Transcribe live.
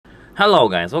Hello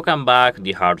guys, welcome back to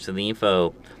the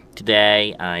HardReset.Info.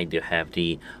 Today I do have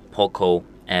the POCO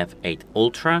F8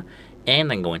 Ultra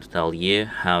and I'm going to tell you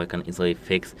how you can easily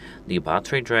fix the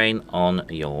battery drain on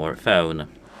your phone.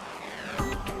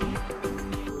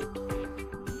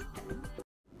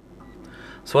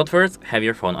 So at first, have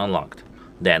your phone unlocked.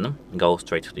 Then go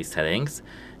straight to the settings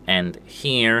and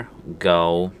here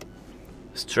go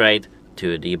straight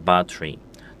to the battery.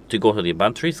 To go to the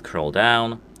battery, scroll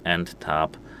down and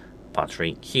tap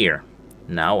battery here.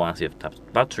 Now once you've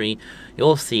tapped battery,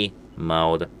 you'll see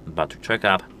mode, battery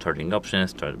checkup, charging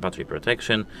options, battery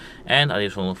protection and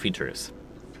additional features.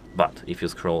 But if you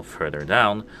scroll further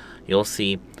down, you'll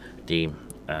see the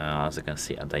as you can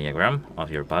see, a diagram of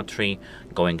your battery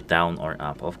going down or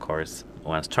up, of course,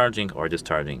 once charging or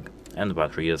discharging, and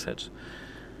battery usage.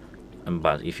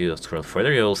 But if you scroll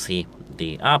further, you'll see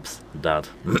the apps that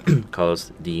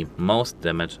cause the most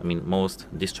damage, most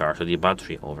discharge of the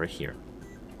battery over here.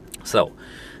 So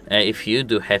if you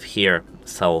do have here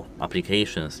some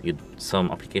applications you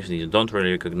don't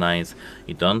really recognize,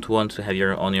 you don't want to have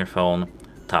on your phone,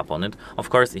 tap on it.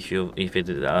 Of course, if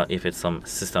it's some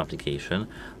system application,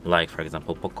 like for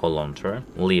example POCO launcher,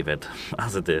 leave it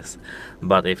as it is.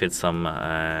 But if it's some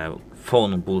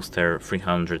phone booster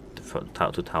 300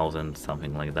 2000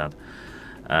 something like that,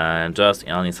 just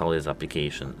uninstall this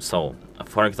application. So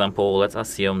for example, let's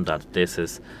assume that this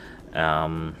is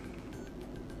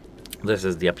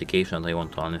the application that I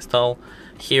want to uninstall.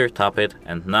 Here, tap it,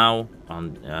 and now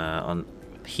on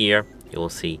here you'll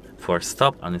see for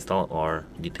stop, uninstall, or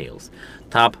details.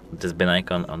 Tap this bin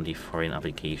icon on the foreign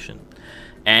application.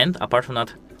 And apart from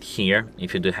that, here,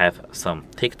 if you do have some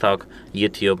TikTok,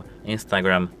 YouTube,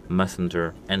 Instagram,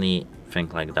 Messenger, anything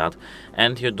like that,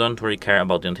 and you don't really care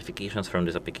about the notifications from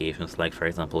these applications, like for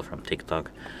example from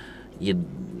TikTok, you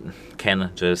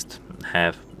can just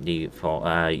have this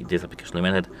application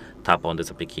limited. Tap on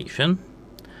this application,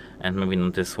 and maybe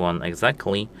not this one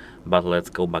exactly, but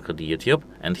let's go back to the YouTube,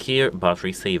 and here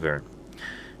battery saver.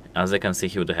 As you can see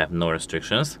here, we have no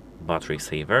restrictions, battery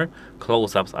saver,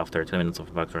 close apps after 10 minutes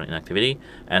of battery inactivity,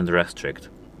 and restrict.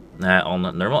 On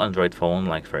a normal Android phone,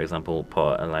 like for example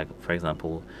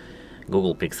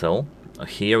Google Pixel,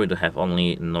 here we do have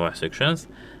only no restrictions,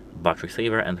 battery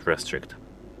saver, and restrict.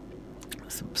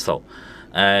 So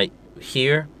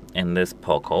here in this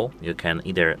POCO, you can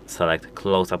either select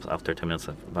close apps after 10 minutes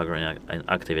of background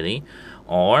activity,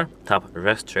 or tap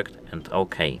restrict and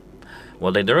OK.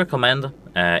 What I do recommend,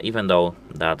 even though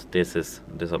that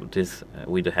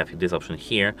we do have this option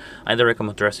here, I do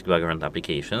recommend to restrict background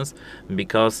applications,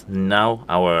 because now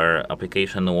our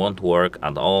application won't work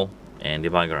at all in the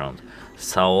background,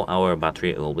 so our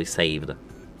battery will be saved.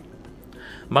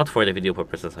 But for the video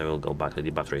purposes, I will go back to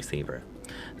the battery saver.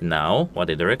 Now, what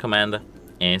I do recommend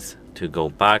is to go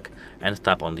back and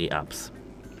tap on the apps.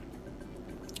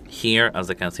 Here, as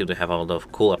you can see, we have a lot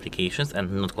of cool applications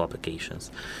and not cool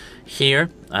applications. Here,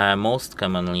 most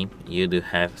commonly, you do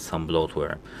have some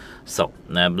bloatware. So,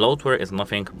 bloatware is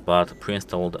nothing but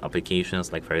pre-installed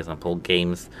applications, like for example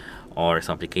games or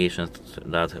some applications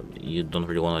that you don't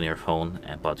really want on your phone,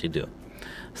 but you do.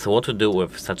 So what to do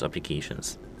with such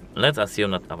applications? Let's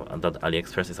assume that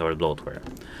AliExpress is our bloatware.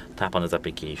 Tap on this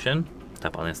application,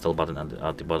 tap uninstall button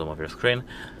at the bottom of your screen,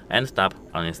 and tap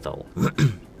uninstall.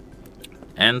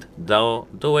 And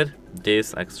do it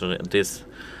this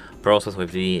process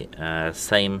with the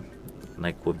same,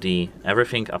 like with every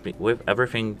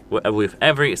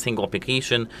single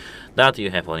application that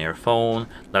you have on your phone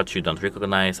that you don't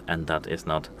recognize and that is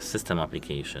not system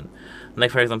application.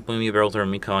 Like for example, Mi Browser,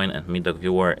 Mi Coin, and Mi Dock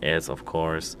Viewer is of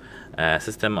course a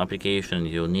system application,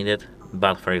 you need it.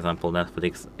 But for example,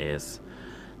 Netflix is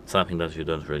something that you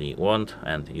don't really want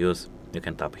and use. You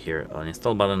can tap here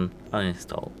uninstall button,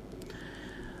 uninstall.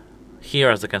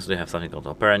 Here, as you can see, you have something called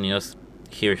Opera News.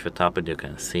 Here, if you tap it, you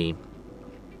can see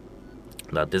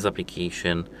that this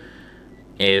application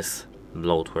is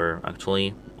bloatware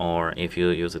actually, or if you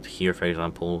use it here, for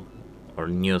example, or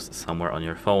news somewhere on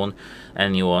your phone,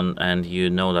 and you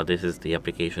know that this is the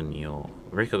application you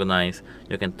recognize,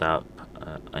 you can tap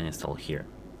uninstall here.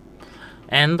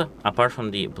 And apart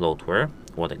from the bloatware,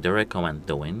 what I do recommend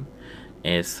doing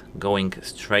is going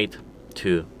straight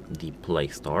to the Play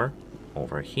Store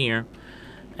over here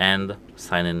and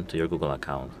sign in to your Google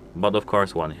account. But of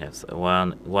course, once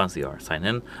you are signed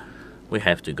in, we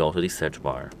have to go to the search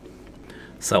bar.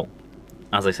 So,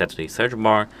 as I said, to the search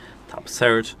bar, tap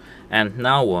search, and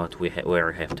now where we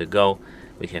have to go,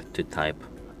 we have to type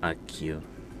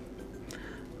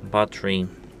AccuBattery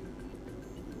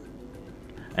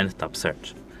and tap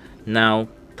search. Now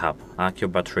tap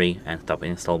AccuBattery and tap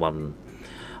install button.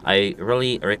 I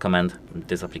really recommend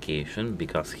this application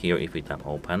because here, if we tap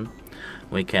open,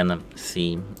 we can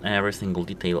see every single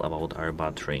detail about our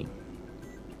battery.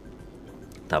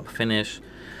 Tap finish,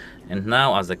 and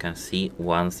now, as I can see,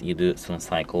 once you do some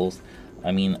cycles,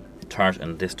 I mean charge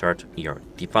and discharge your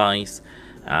device,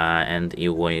 and we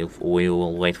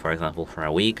will wait, for example, for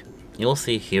a week, you'll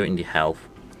see here in the health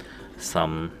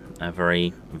some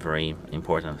very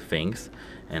important things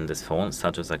in this phone,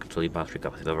 such as actually battery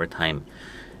capacity over time.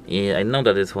 I know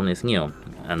that this one is new,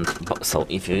 and so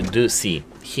if you do see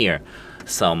here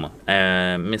some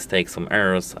mistakes, some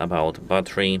errors about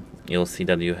battery, you'll see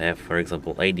that you have, for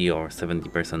example, 80 or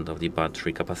 70% of the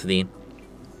battery capacity.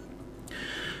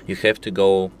 You have to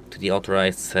go to the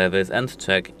authorized service and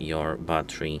check your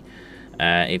battery.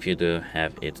 If you do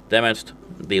have it damaged,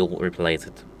 they'll replace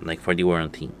it, like for the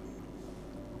warranty.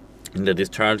 In the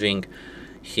discharging,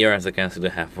 here, as you can see, they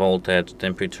have voltage,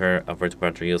 temperature, average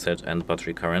battery usage, and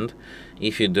battery current.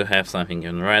 If you do have something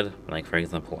in red, like for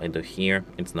example I do here,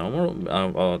 it's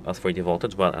normal as for the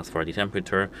voltage, but as for the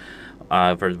temperature,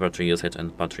 average battery usage,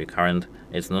 and battery current,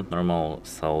 it's not normal,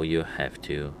 so you have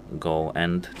to go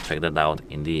and check that out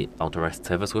in the authorized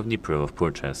service with the proof of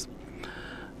purchase.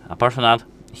 Apart from that,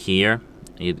 here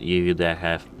you do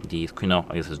have the screen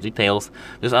of usage details.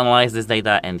 Just analyze this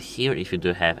data, and here, if you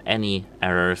do have any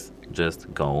errors,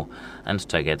 just go and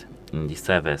check it in the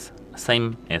service.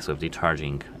 Same as with the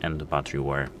charging and the battery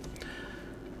wear.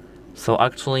 So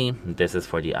actually, this is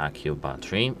for the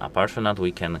AccuBattery. Apart from that,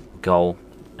 we can go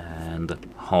and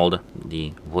hold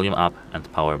the volume up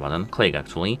and power button, click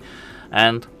actually,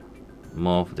 and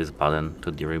move this button to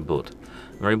the reboot.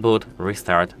 Reboot,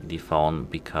 restart the phone,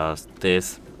 because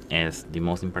this is the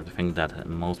most important thing that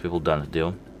most people don't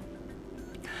do.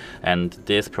 And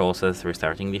this process,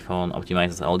 restarting the phone,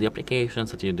 optimizes all the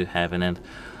applications that you do have in it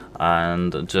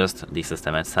and just the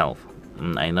system itself.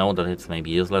 I know that it's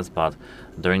maybe useless, but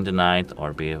during the night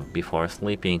or before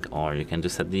sleeping, or you can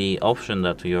just set the option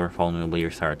that your phone will be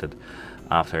restarted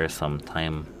after some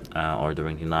time, or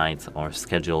during the night or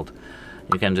scheduled.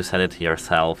 You can just set it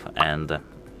yourself, and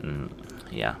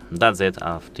yeah, that's it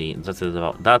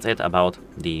about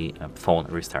the phone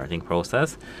restarting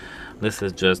process. This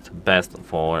is just best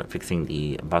for fixing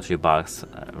the battery bugs,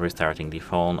 restarting the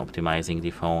phone, optimizing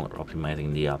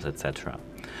the apps, etc.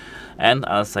 And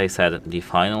as I said, the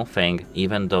final thing,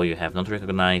 even though you have not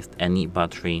recognized any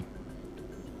battery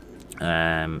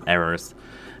errors,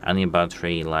 any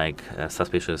battery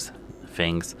suspicious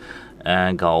things,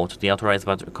 go to the authorized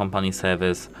battery company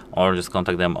service or just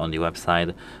contact them on the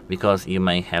website, because you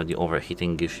may have the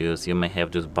overheating issues, you may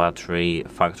have just battery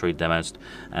factory damaged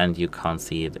and you can't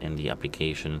see it in the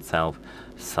application itself.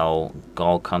 So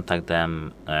go contact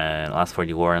them, ask for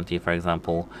the warranty, for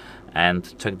example,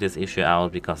 and check this issue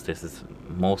out, because this is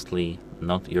mostly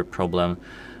not your problem,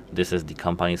 this is the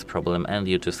company's problem, and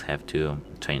you just have to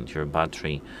change your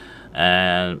battery.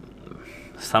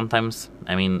 Sometimes,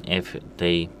 I mean, if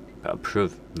they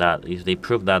prove that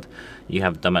you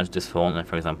have damaged this phone and,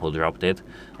 for example, dropped it,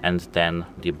 and then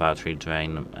the battery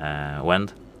drain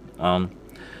went on,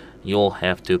 you'll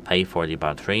have to pay for the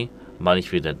battery. But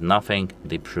if you did nothing,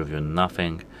 they prove you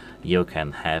nothing, you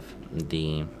can have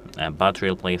the battery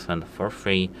replacement for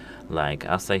free, like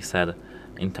as I said,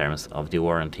 in terms of the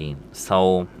warranty.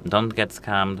 So don't get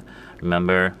scammed.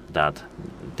 Remember that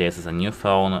this is a new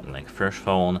phone, like first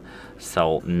phone,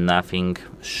 so nothing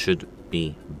should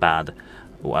be bad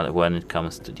when it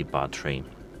comes to the battery.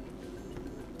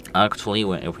 Actually,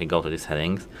 if we go to the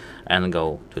settings and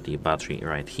go to the battery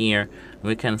right here,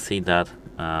 we can see that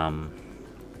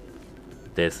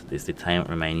this is the time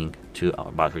remaining to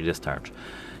our battery discharge.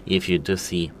 If you do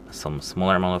see some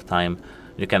smaller amount of time,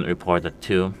 you can report that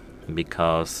too,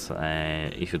 because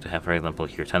if you have, for example,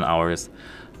 here 10 hours,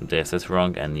 this is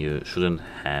wrong and you shouldn't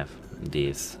have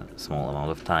this small amount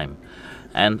of time.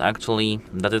 And actually,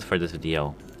 that is for this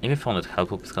video. If you found it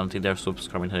helpful, please consider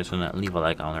subscribing and leave a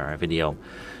like on our video.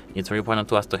 It's very important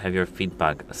to us to have your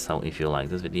feedback, so if you like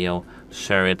this video,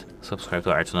 share it, subscribe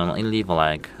to our channel, and leave a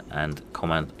like and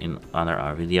comment under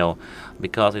our video,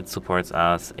 because it supports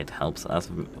us, it helps us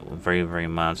very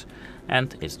much,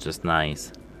 and it's just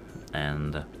nice.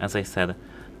 And as I said,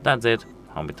 that's it.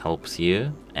 Hope it helps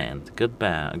you, and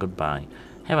goodbye.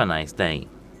 Have a nice day.